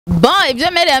Bon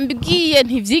ibyo mere yambibwiye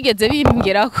ntivyigeze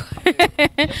bimbwirako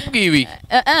Bwibi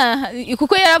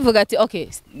kuko yaravuga ati okay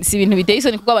si ibintu biteye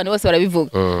isoni kuko abantu bose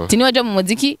barabivuga ati ni waje mu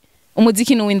muziki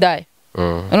umuziki ni w'indaya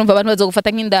urumva abantu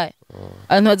bazogufata nk'indaya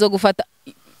abantu bazogufata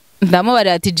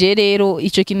ndamubara ati je rero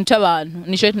ico kintu c'abantu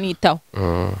nico nitaho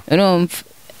urumva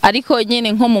ariko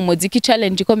nyene nko mu muziki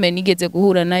challenge ikomeye nigeze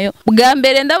guhura nayo bwa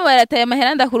mbere ndamubara ati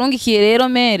amahera ndakurungikiye rero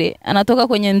mere anatoka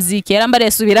kwenye mziki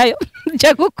yarambare subirayo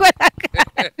nja gukora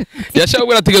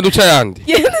yashobora atigenda uca yandi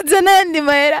yenze nandi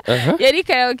mahera yari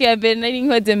karaoke ya mbere nari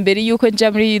nkoze mbere yuko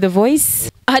nja muri The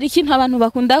Voice hari ikintu abantu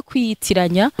bakunda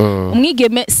kwiyitiranya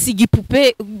umwigeme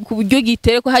sigipupe ku buryo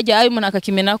gitere ko hajya ayo umuntu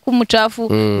akakimena ko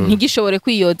umucafu ntigishobore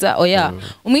kwiyoza oya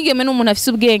umwigeme n'umuntu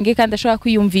afise ubwenge kandi ashobora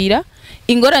kwiyumvira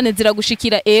ingorane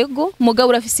ziragushikira ego mugabo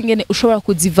urafise ingene ushobora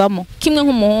kuzivamo kimwe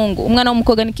nk'umuhungu umwana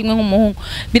w'umukobwa ni kimwe nk'umuhungu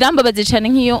birambabaze cyane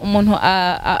nk'iyo umuntu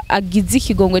agize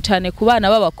ikigongwe cyane ku bana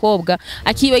b'abakobwa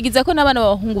akibagiza ko n'abana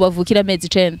b'abahungu bavukira amezi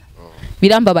 9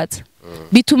 birambabaza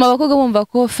bituma abakobwa bumva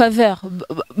ko faveur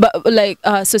like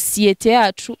societe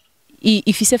yacu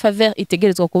ifise faveur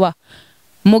itegerezwa kuba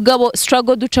mugabo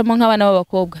struggle ducamo nk'abana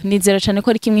b'abakobwa nizera cyane ko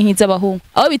ari kimwe nk'iza abahungu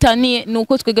aho bitaniye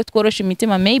nuko twege tworosha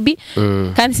imitima maybe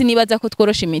kandi sinibaza ko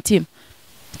tworosha imitima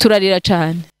turarira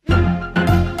cyane.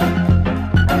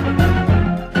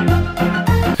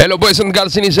 Hello boys and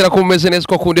girls, inizera kumeze neza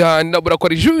ko kundi handi nabura ko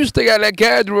ari juste gale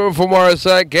cadre for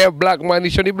Marsa ke black man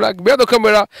ishoni black bedo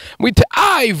camera mwite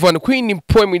Ivan Queen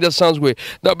poem idasanzwe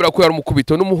nabura ko yari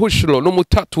mukubito n'umuhushiro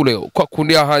n'umutatule kwa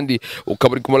kundi handi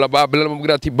ukaburi kumala Babylon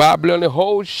mubwira ati Babylon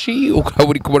hoshi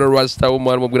ukaburi kumala Rasta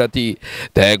umwana mubwira ati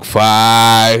take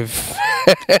 5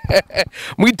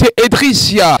 mwite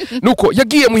Edricia nuko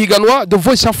yagiye muhiganwa The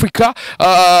Voice Africa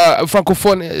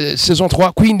francophone saison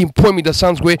 3 Queen poem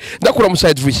idasanzwe ndakura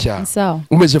musa So,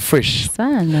 umeze fresh.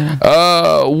 Sana.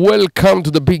 Welcome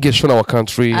to the biggest show in our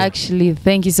country. Actually,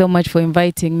 thank you so much for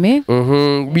inviting me.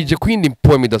 Bije Queen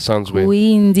poem idasanzwe.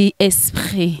 Windi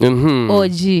esprit.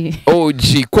 OG.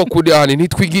 OG ko kuri hani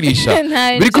nitwigirisha.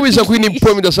 Biri kubisa Queen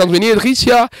poem idasanzwe ni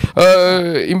Edricia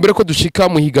imbere ko dushika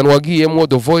mu higanwa wagiyemo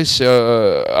The Voice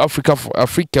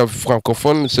Africa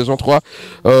francophone saison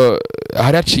 3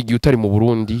 haracigiye utari mu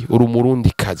Burundi uri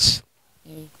umurundikazi.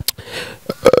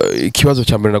 Ikibazo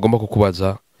cya mbere nagomba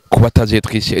kukubaza kubataze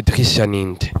Edricia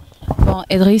ninde? Bon,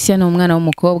 Edricia ni umwana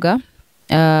w'umukobwa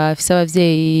afise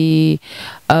abavyeyi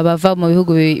bava mu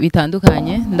bihugu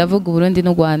bitandukanye ndavuga Burundi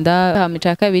n'u Rwanda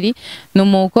hamica kabiri ni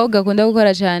umukobwa akunda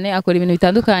gukora cyane akora ibintu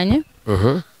bitandukanye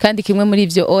kandi kimwe muri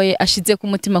ivyo oye ashize ku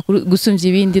mutima gusumvya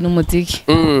ibindi n'umuziki.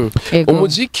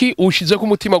 Umuziki ushize ku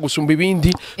mutima gusumba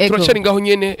ibindi turacari ngaho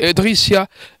nyene Edricia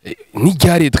ni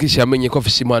ryari Edricia yamenye ko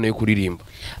afise impano yo kuririmba?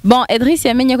 Bon, Edricia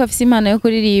yamenye ko afise impano yo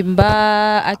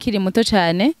kuririmba akiri muto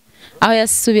cyane aho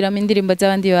yasubiramo indirimbo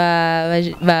z'abandi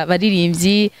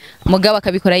baririmbyi mugabo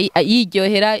akabikora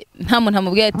yiryohera nta muntu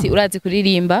amubwiye ati urazi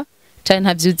kuririmba cyane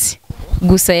ntavyuzi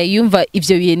gusa yumva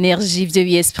ivyo bi energy ivyo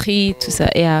bi esprit tout ça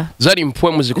ya zari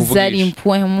impoemu zikuvugisha zari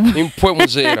impoemu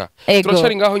zera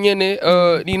turashari ngaho nyene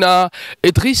nina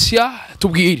Edricia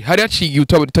tubwire hari acigiye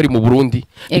utari mu Burundi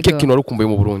ike kintu warukumbuye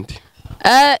mu Burundi?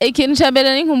 Ikintu cya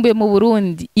mbere ninkumbuye mu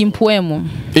Burundi impoemu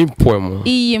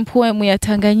iyi impoemu ya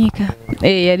Tanganyika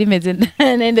yari meze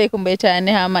nende ikumbuye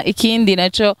cyane hama ikindi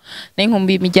naco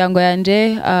ninkumbuye imiryango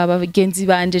yanje abagenzi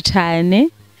banje cyane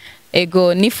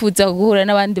ego nifuza guhura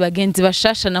n'abandi bagenzi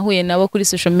bashasha nahuye nabo kuri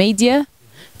social media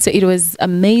so it was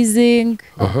amazing.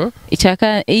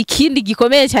 Ichaka ikindi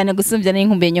gikomeye cyane gusumvya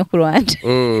ninkumbuye nyokuru wanje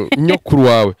nyokuru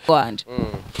wawe wanje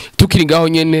tukiri ngaho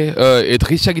nyene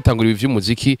Edricia gitangura ibi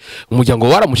vy'umuziki umuryango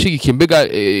waramushigikiye mbega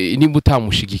nimba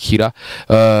utamushigikira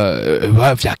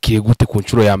bavyakiye gute ku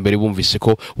ncuro ya mbere bumvise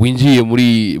ko winjiye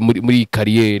muri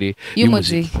carrière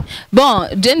y'umuziki? Bon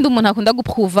je ndi umuntu akunda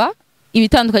gupruva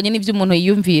ibitandukanye n'ivyo umuntu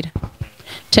yiyumvira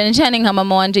cyane cyane nka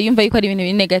mama wanje yumva yuko ari ibintu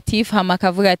biri negative hama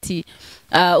akavuga ati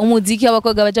umuziki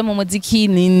abakobwa baja mu muziki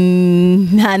ni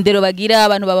ntandero bagira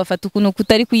abantu babafata ukuntu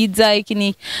kutari kwiza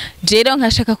ikini jero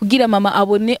nkashaka kugira mama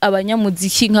abone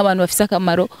abanyamuziki nk'abantu bafise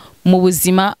akamaro mu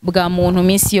buzima bwa muntu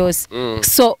minsi yose.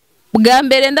 So bwa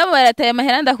mbere ndamubara ati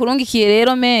amahera ndakurungikiye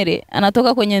rero mere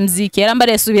anatoka kwenye mziki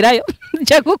yarambare subirayo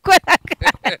nja gukora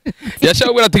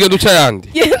yashobora atigenda uca yandi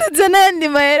yenze nandi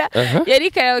mahera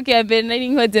yari karaoke ya mbere nari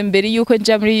nkoze mbere yuko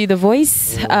nja muri The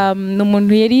Voice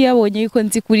n'umuntu yari yabonye yuko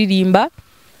nzi kuririmba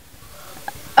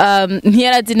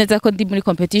ntiyarazi neza ko ndi muri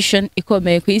competition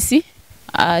ikomeye ku isi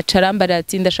carambara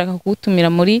ati ndashaka kugutumira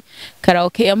muri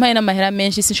karaoke yampaye n'amahera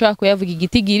menshi sinshobora kuyavuga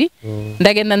igitigiri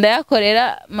ndagenda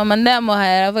ndayakorera mama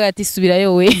ndayamuhaye aravuga ati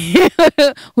subirayo we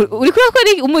uri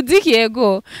kurakora umuziki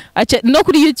yego no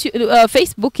kuri YouTube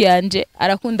Facebook yanje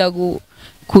arakunda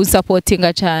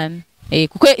kusapotinga cyane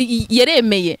kuko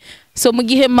yaremeye so mu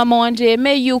gihe mama wanje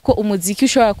yemeye yuko umuziki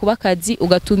ushobora kuba akazi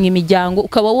ugatunga imiryango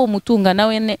ukaba wo mutunga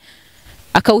nawe ne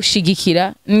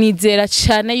akawushigikira nizera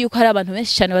cyane yuko hari abantu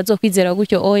benshi cyane bazokwizera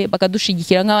gutyo oye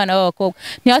bakadushigikira nk'abana b'abakobwa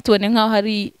ntihatubone nk'aho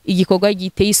hari igikorwa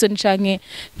giteye isoni canke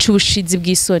c'ubushizi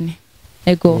bw'isoni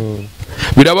ego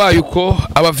birabaye uko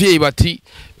abavyeyi bati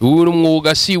uri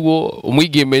umwuga siwo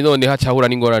umwigeme none hacahura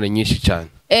n'ingorane nyinshi cyane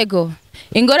ego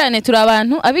ingorane turi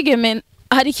abantu abigeme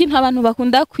hari ikintu abantu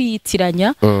bakunda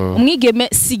kwiyitiranya umwigeme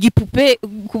si igipupe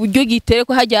ku buryo gitere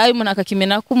ko hajya ayo umuntu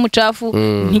akakimena ko umucafu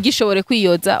ntigishobore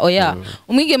kwiyoza oya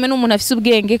umwigeme n'umuntu afise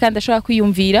ubwenge kandi ashobora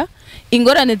kwiyumvira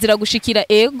ingorane ziragushikira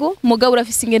ego mugabo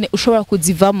urafise ingene ushobora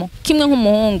kuzivamo kimwe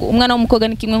nk'umuhungu umwana w'umukobwa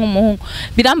ni kimwe nk'umuhungu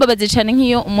birambabaje cyane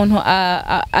nk'iyo umuntu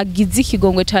agize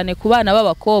ikigongwe cyane ku bana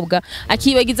b'abakobwa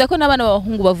akibagiza ko n'abana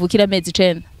b'abahungu bavukira amezi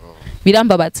 9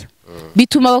 birambabaza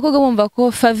bituma abakobwa bumva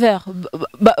ko faveur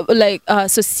like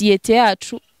societe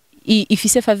yacu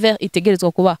ifise faveur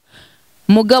itegerezwa kuba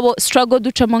mugabo struggle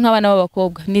ducamo nk'abana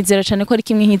b'abakobwa nizera cyane ko ari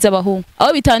kimwe nk'iz'abahungu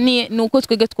aho bitaniye nuko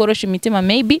twege tworosha imitima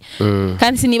maybe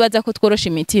kandi sinibaza ko tworosha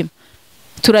imitima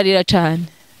turarira cyane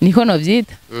niko no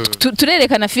vyita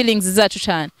turerekana feelings zacu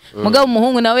cyane mugabo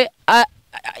umuhungu nawe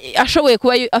ashoboye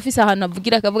kuba afise ahantu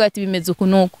avugira akavuga ati bimeze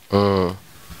ukunuko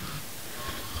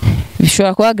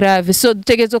bishobora kuba grave so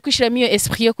dutegerezwa kwishiramo iyo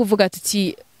esprit yo kuvuga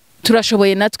tuti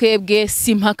turashoboye natwebwe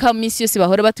simpaka misi yose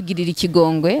bahora batugirira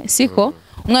ikigongwe siko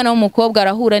umwana w'umukobwa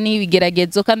arahura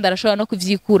n'ibigeragezo kandi arashobora no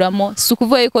kuvyikuramo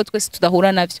sukuvuga yuko twese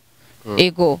tudahura navyo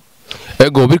ego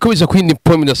biriko biza kwindi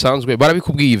point idasanzwe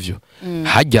barabikubwiye ivyo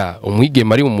hajya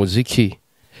umwigeme ari mu muziki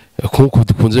kuko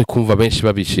dukunze kumva benshi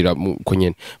babishira ko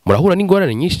nyene murahura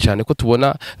n'ingorane nyinshi cyane ko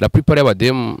tubona la plupart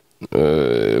y'abadem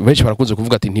benshi barakunze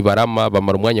kuvuga ati ntibarama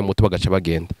bamara umwanya muto bagaca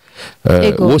bagenda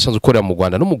wose anze ukorera mu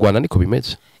Rwanda no mu Rwanda niko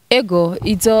bimeze ego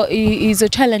izo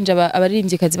challenge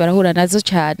abarimbyikazi barahura nazo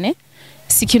cyane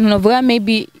si ikintu navuga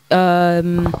maybe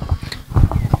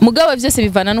mugabo byose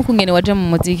bivana no kungene waje mu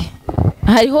muziki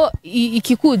hariho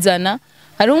ikikuzana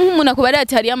hari umuntu akubari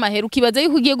ati hari amahera ukibaza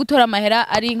yuko ugiye gutora amahera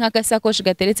ari nk'agasakoshi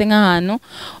gateretse nk'ahantu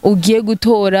ugiye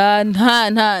gutora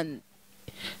nta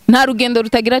rugendo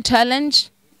rutagira challenge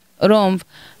urumva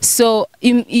so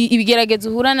ibigeragezo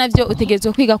uhura navyo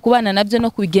utegerezwa kwiga kubana navyo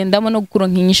no kubigendamo no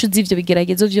kuronka inyishu z'ivyo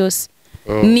bigeragezo byose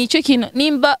nico kintu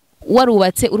nimba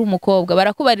warubatse uri umukobwa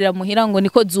barakubarira muhira ngo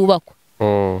niko zubakwa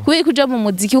kubi kuja mu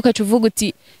muziki ukacuvuga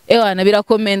uti ewana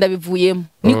birakomenda bivuyemo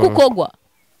niko ukogwa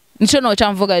nico no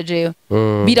camvuga jewe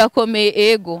birakomeye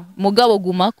ego mugabo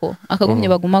gumako akagumye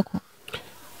bagumako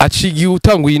acigiye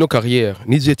utanguye ino carrière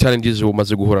niziye challenges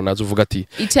umaze guhura nazo uvuga ati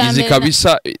izi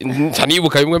kabisa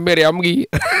ntanibuka bimwe mbere yambwiye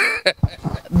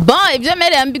ibyo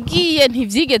mbere yambwiye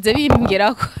ntivyigeze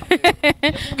bimbgerako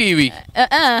bwibi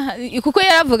kuko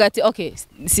yaravuga ati okay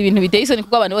si ibintu biteye isoni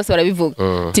kuko abantu bose barabivuga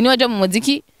ati niwaje mu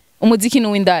muziki umuziki ni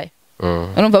w'indaya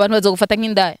urumva abantu bazogufata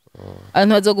nk'indaya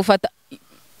abantu bazogufata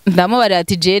ndamubara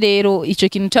ati je rero ico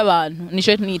kintu c'abantu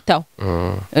nico nitaho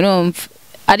urumva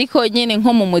ariko nyene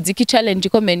nko mu muziki challenge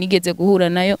ikomeye nigeze guhura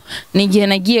nayo ni igihe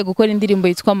nagiye gukora indirimbo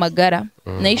yitwa Magara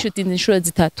nayishutinze inshuro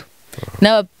 3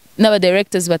 n'aba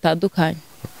directors batandukanye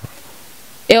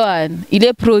ewan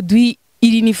ile produit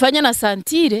ilinifanya na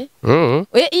santire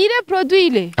ile produit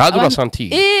ile adura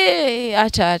santire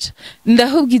acha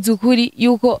ndahubwiza ukuri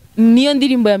yuko niyo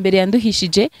ndirimbo ya mbere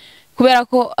yanduhishije kubera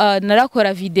ko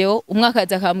narakora video umwaka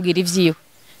azakambwira ivyiwe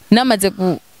namaze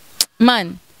ku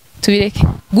man tubireke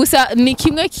gusa ni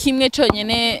kimwe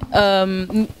cyonyene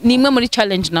nimwe muri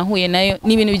challenge nahuye nayo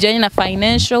ni ibintu bijanye na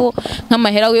financial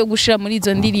nk'amahera yo gushira muri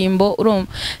izo ndirimbo urumva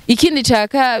ikindi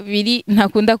caka biri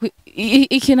ntakunda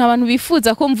ikintu abantu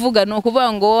bifuza ko mvuga no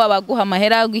kuvuga ngo abaguha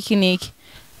amahera gw'ikiniki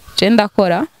je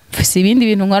ndakora fisi ibindi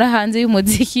bintu nkora hanze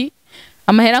y'umuziki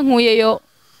amahera nkuyeyo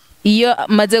iyo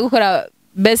maze gukora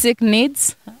basic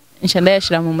needs nshanda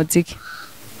yashira mu muziki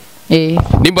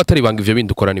nimba atari banga ivyo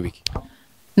bindi ukora nibiki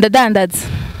ndadandaza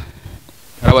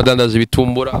hari abadandaza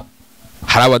ibitumbura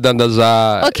hari abadandaza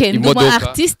imodoka nduma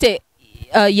artiste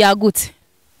yagutse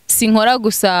sinkora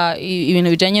gusa ibintu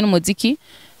bijanye n'umuziki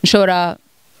nshobora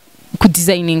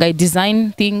kudesigninga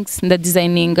design things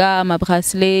ndadesigninga ama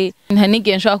bracelet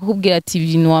ntanige nshaka kukubwira ati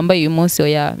ibintu wambaye uyu munsi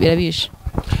oya birabisha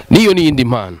niyo ni indi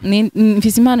mpano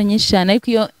mfise impano nyinshi cyane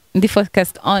ariko iyo ndi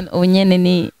focused on unyene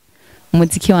ni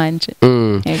umuziki wanje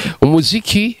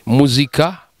umuziki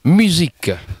muzika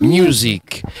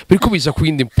music biriko biza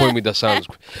kwindi point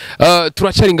idasanzwe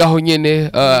turacari ngaho nyene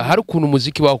hari ukuntu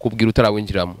umuziki waho kubwira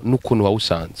utarawinjiramo n'ukuntu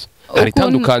wawusanze hari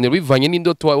tandukaniro bivanye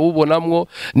n'indoto wawubonamwo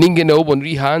n'ingene wawubona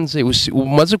uri hanze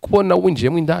umaze kubona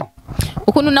winjiyemo indani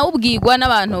ukuntu nawubwirwa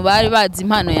n'abantu bari bazi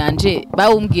impano yanje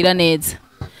bawumbwira neza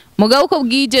mugabo uko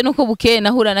bwije nuko bukeye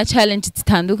nahura na challenge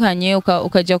zitandukanye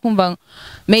ukaja kumva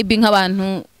maybe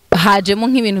nk'abantu hajemo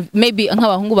nk'ibintu maybe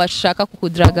nk'abahungu bashaka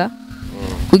kukudraga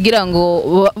kugira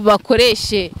ngo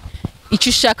bakoreshe icyo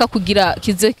ushaka kugira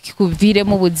kize kikuvire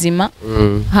mu buzima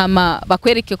hama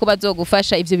bakwereke ko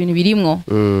bazogufasha ivyo bintu birimwo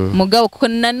mugabo kuko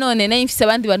nanone nayo mfise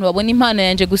abandi bantu babona impano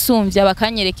yanje gusumvya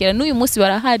bakanyerekera n'uyu munsi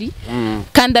barahari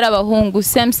kandi ari abahungu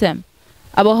same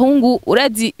abahungu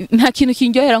urazi nta kintu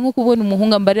kinjohera nko kubona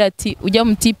umuhungu ambarira ati ujya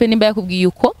mu type nimba yakubwiye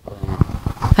uko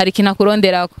hari kina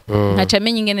kuronderako nkaca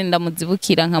menya ingene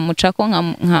ndamuzibukira nkamucako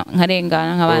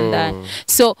nkarengana nkabandanya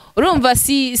so urumva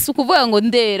si ukuvuga ngo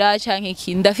ndera canke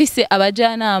iki ndafise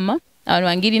abajanama abantu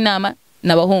bangira inama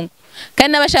n'abahungu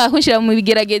kandi nabashaka kunshira mu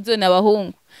bigeragezo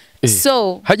n'abahungu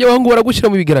so hajya abahungu baragushira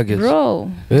mu bigeragezo bro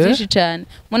byinshi cyane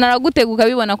umuntu aragutega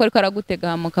ukabibona ko ariko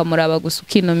aragutega mukamuraba gusa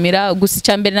ukinumira gusa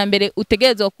icyambere na mbere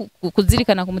utegerezwa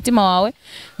kuzirikana ku mutima wawe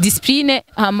discipline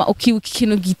hama ukibuka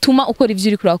ikintu gituma ukora ivyo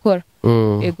uri kurakora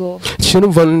ego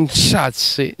sinumva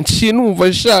nshatse sinumva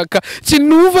nshaka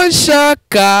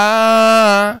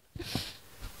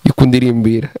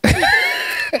ikundirimbira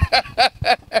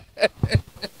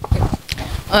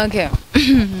okay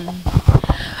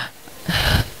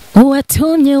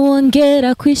watumye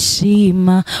wongera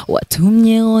kwishima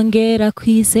watumye wongera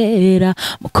kwizera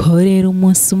mukorera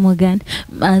umunsi umugani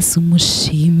maze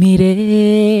umushimire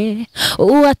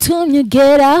watumye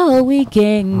ugeraho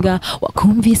wigenga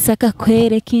wakumvise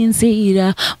akakwereka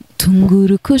inzira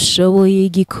mutungura uko ushoboye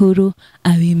igikuru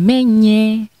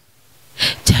abimenye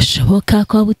byashoboka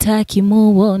ko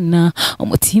butakimubona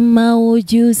umutima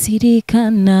ujya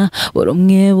uzirikana buri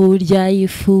umwe burya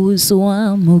yifuza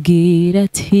uwamubwira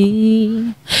ati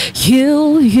you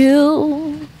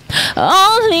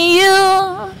only you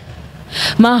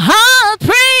my heart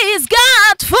praise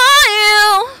God for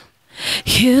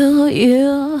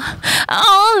you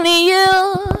only you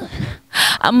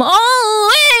I'm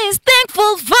always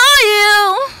thankful for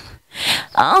you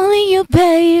only you,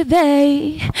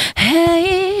 baby.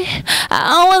 Hey, I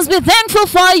always be thankful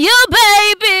for you,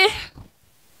 baby.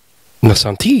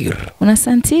 Unasentir?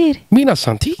 Mi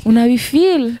nasentir?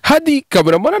 Unabifeel? Hadi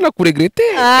cameraman anakuregrete.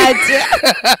 Aje.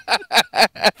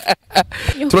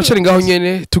 Turacari ngaho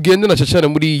nyene tugende na cyane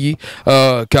muri iyi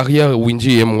career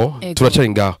winjiyemwo turacari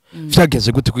ngaho.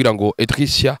 Vyagenze gute kugira ngo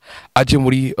Etricia aje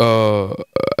muri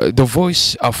The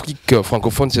Voice Afrique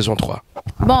francophone saison 3?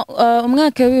 Bon,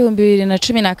 umwaka w'ibihumbi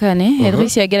 2014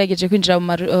 Etricia yagerageje kwinjira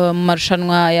mu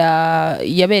marushanwa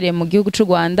yabereye mu gihugu cy'u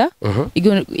Rwanda.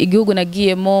 Igihugu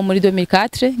nagiyemo muri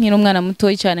 2004 nkiri umwana muto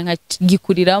cyane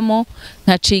nkagikuriramo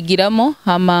nkacigiramo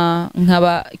hama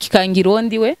nkaba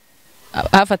kikangirondi we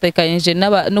hafatikanyije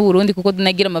n'u Burundi kuko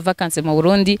nagira ama vacances mu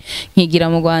Burundi nkigira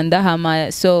mu Rwanda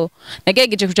hama so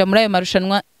nagerageje kuja muri ayo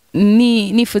marushanwa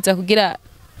nifuza kugira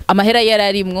amahera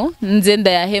yararimwo nze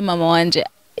ndayahe mama wanje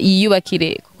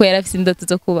yiyubakire kuko yarafise indoto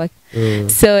zo kubaka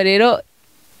so rero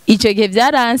icyo gihe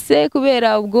byaranse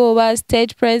kubera ubwoba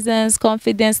stage presence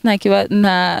confidence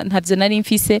ntavyo nari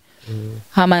mfise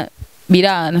hama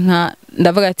biranka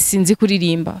ndavuga ati sinzi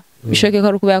kuririmba bishoke ko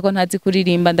ari kubera ko ntazi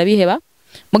kuririmba ndabiheba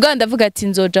mugabo ndavuga ati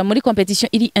nzoja muri competition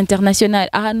iri international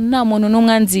ahantu nta muntu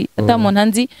n'umwanzi ata muntu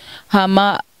anzi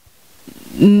hama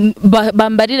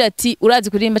bambarira ati urazi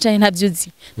kuririmba cyane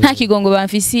ntavyuzi nta kigongo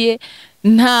bamfisiye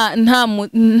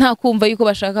nta kumva yuko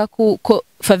bashaka ko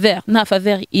faveur nta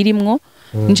faveur irimwo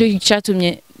nico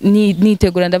cyatumye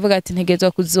nitegura ndavuga ati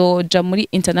ntegezwa kuzoja muri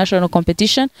international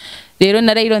competition rero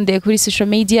narayirondeye kuri social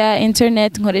media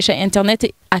internet nkoresha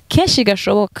internet akenshi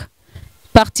gashoboka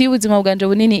partie y'ubuzima bwanje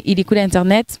bunini iri kuri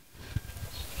internet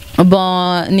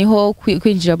bon niho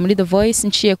kwinjira muri The Voice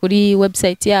nciye kuri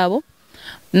website yabo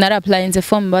nara applying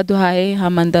form baduhaye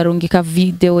hama ndarungika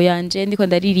video yanje ndiko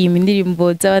ndaririmba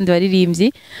indirimbo z'abandi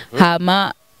baririmbyi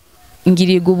hama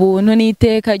ngiriga ubuntu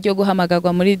n'iteka ryo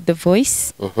guhamagarwa muri The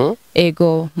Voice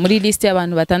ego muri liste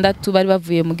y'abantu batandatu bari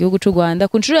bavuye mu gihugu cy'u Rwanda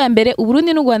ku nshuro ya mbere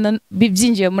Uburundi n'u Rwanda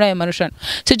byinjiye muri ayo marushanwa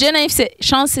so je nafise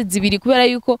chance zibiri kubera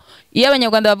yuko iyo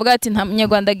abanyarwanda bavuga ati nta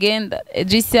munyarwanda genda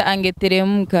Etricia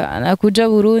angeteremka anakuja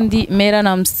Burundi mera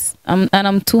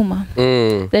anamtuma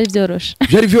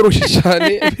byari byoroshe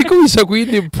cyane biko bisa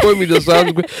kuyindi poem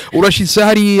idasanzwe urashitse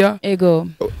hariya ego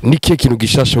niki kintu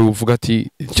gishasha uvuga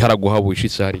ati cyaraguhabu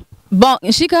ishitse hariya bon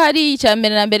nshika hari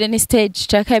icyambere na mbere ni stage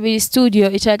cya kabiri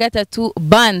studio icya gatatu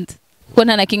band ko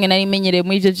nta nakinge nari menyereye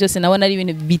muri ivyo byose nabona ari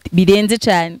ibintu birenze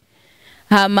cyane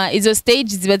hama izo stage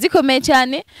ziba zikomeye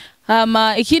cyane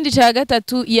hama ikindi cya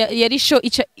gatatu yari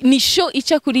show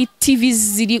ica kuri TV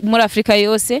ziri muri Afrika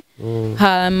yose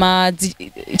hama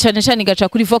cyane igaca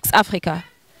kuri Vox Africa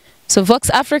so Vox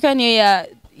Africa niyo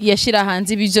yashira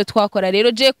hanze ibyo twakora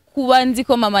rero je kuba nzi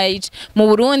ko mama yica mu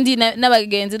Burundi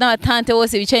n'abagenzi n'abatante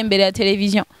bose bicaye imbere ya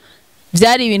television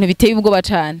byari ibintu biteye ubwoba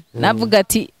cyane navuga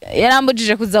ati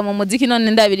yarambujije kuza mu muziki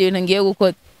none ndabiri ibintu ngiye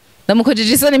gukora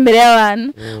ndamukojeje isoni imbere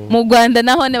y'abantu mu Rwanda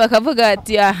nahone bakavuga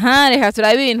ati aha reka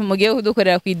turabe ibintu mugiye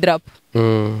kudukorera ku idrapo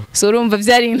so urumva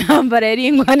byari intambara yari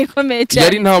ingwani ikomeye cyane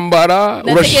yari intambara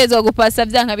urategezwa gupasa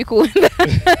byanka bikunda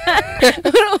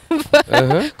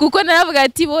kuko naravuga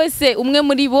ati bose umwe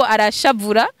muri bo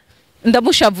arashavura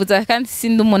ndamushavuza kandi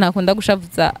sindi umuntu akunda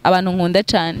gushavuza abantu nkunda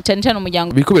cyane cyane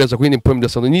umuryango bikubiraza kuri point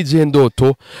idasanzwe n'izihe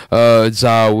ndoto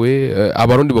zawe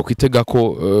abarundi bakwitega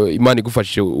ko Imana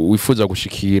igufashije wifuza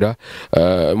gushikira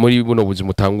muri buno buzima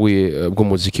utanguye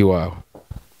bw'umuziki wawe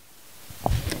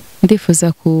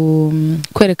ndifuza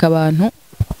kwereka abantu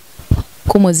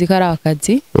ko muzika ari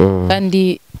akazi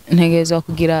kandi ntegezwa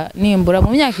kugira nimbura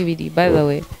mu myaka 2 by the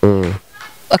way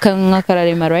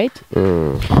akankararema right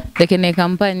dekene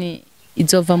company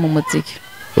izova mu muziki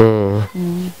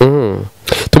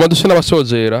tuma duse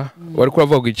n'abasozera wari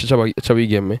kuravuga igice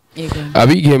c'abigeme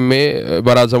abigeme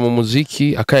baraza mu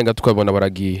muziki akayenga tukabona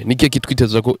baragiye niki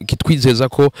kitwizeza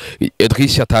ko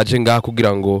Edris ataje ngaha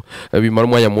kugira ngo bimara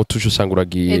umwanya muto usanga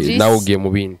uragiye nawe ugiye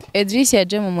mu bindi Edris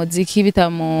yaje mu muziki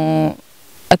bitamu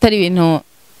atari ibintu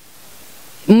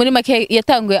muri make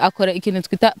yatanguye akora ikintu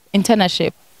twita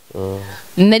internship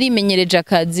narimenyereje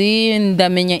akazi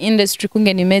ndamenya industry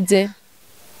kungena imeze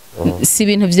si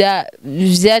ibintu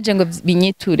byaje ngo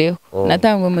binyitureho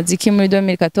natanguye umuziki muri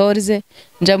 2014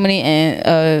 nja muri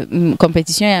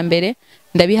competition ya mbere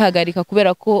ndabihagarika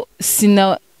kubera ko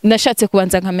nashatse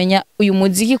kubanza nkamenya uyu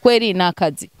muziki kweri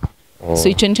nakazi so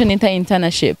ico nico nita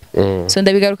internship so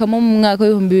ndabigarukamo mu mwaka wa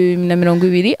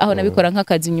 2020 aho nabikora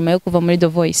nk'akazi nyuma yo kuva muri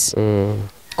thevoice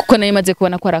kuko nari maze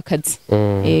kubona ko arakazi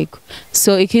yego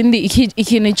so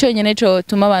ikintu cyonyine cyo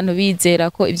tuma abantu bizera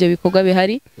ko ivyo bikorwa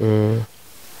bihari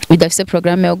bidafise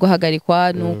programme yo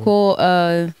guhagarikwa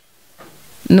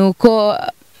nuko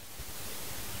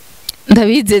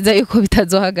ndabizeza yuko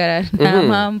bitazohagarara nta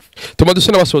mpamvu tuma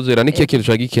duse n'abasozera niki kintu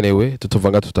cyagikenewe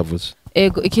tutuvanga tutavuze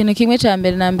ego ikintu kimwe ca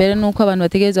mbere na mbere nuko abantu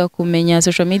bategereza kumenya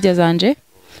social media zanje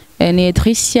ni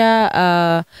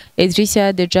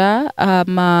Edrisia deja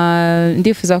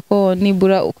ndifuza ko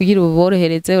nibura kugira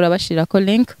uborohereze urabashira ko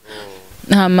link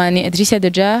hama ni Edrisia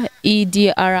deja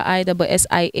EDRISSIA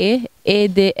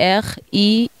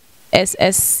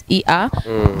ADRESSIA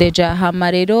deja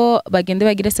hama rero bagende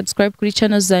bagira subscribe kuri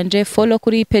channel zanje follow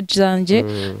kuri page zanje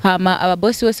hama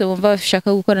ababosi bose bumva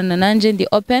bashaka gukorana nanje ndi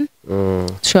open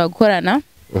tushobora gukorana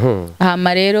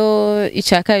hama rero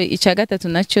icya gatatu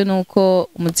nacyo nuko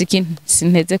umuziki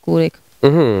sinteze kureka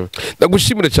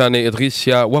ndagushimire cyane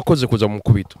Edrisia wakoze kuza mu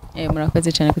kubito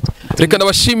murakoze cyane reka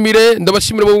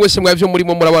ndabashimire bo mwese mwavyo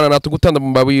murimo murabana natu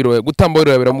gutamba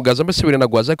biramugaza mbese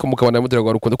biranagwaza ko mukabana mudira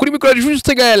gwa rukundo kuri mikoro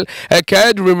juste gal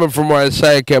can't remember from our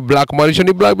side black money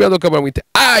ni black biado kabara mwite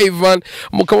Ivan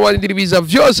mukabana ndiribiza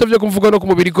vyose byo kumvuga no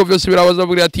kumubiri ko vyose birabaza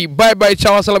buri ati bye bye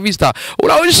ciao hasta la vista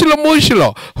ura ushilo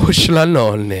mushilo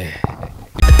none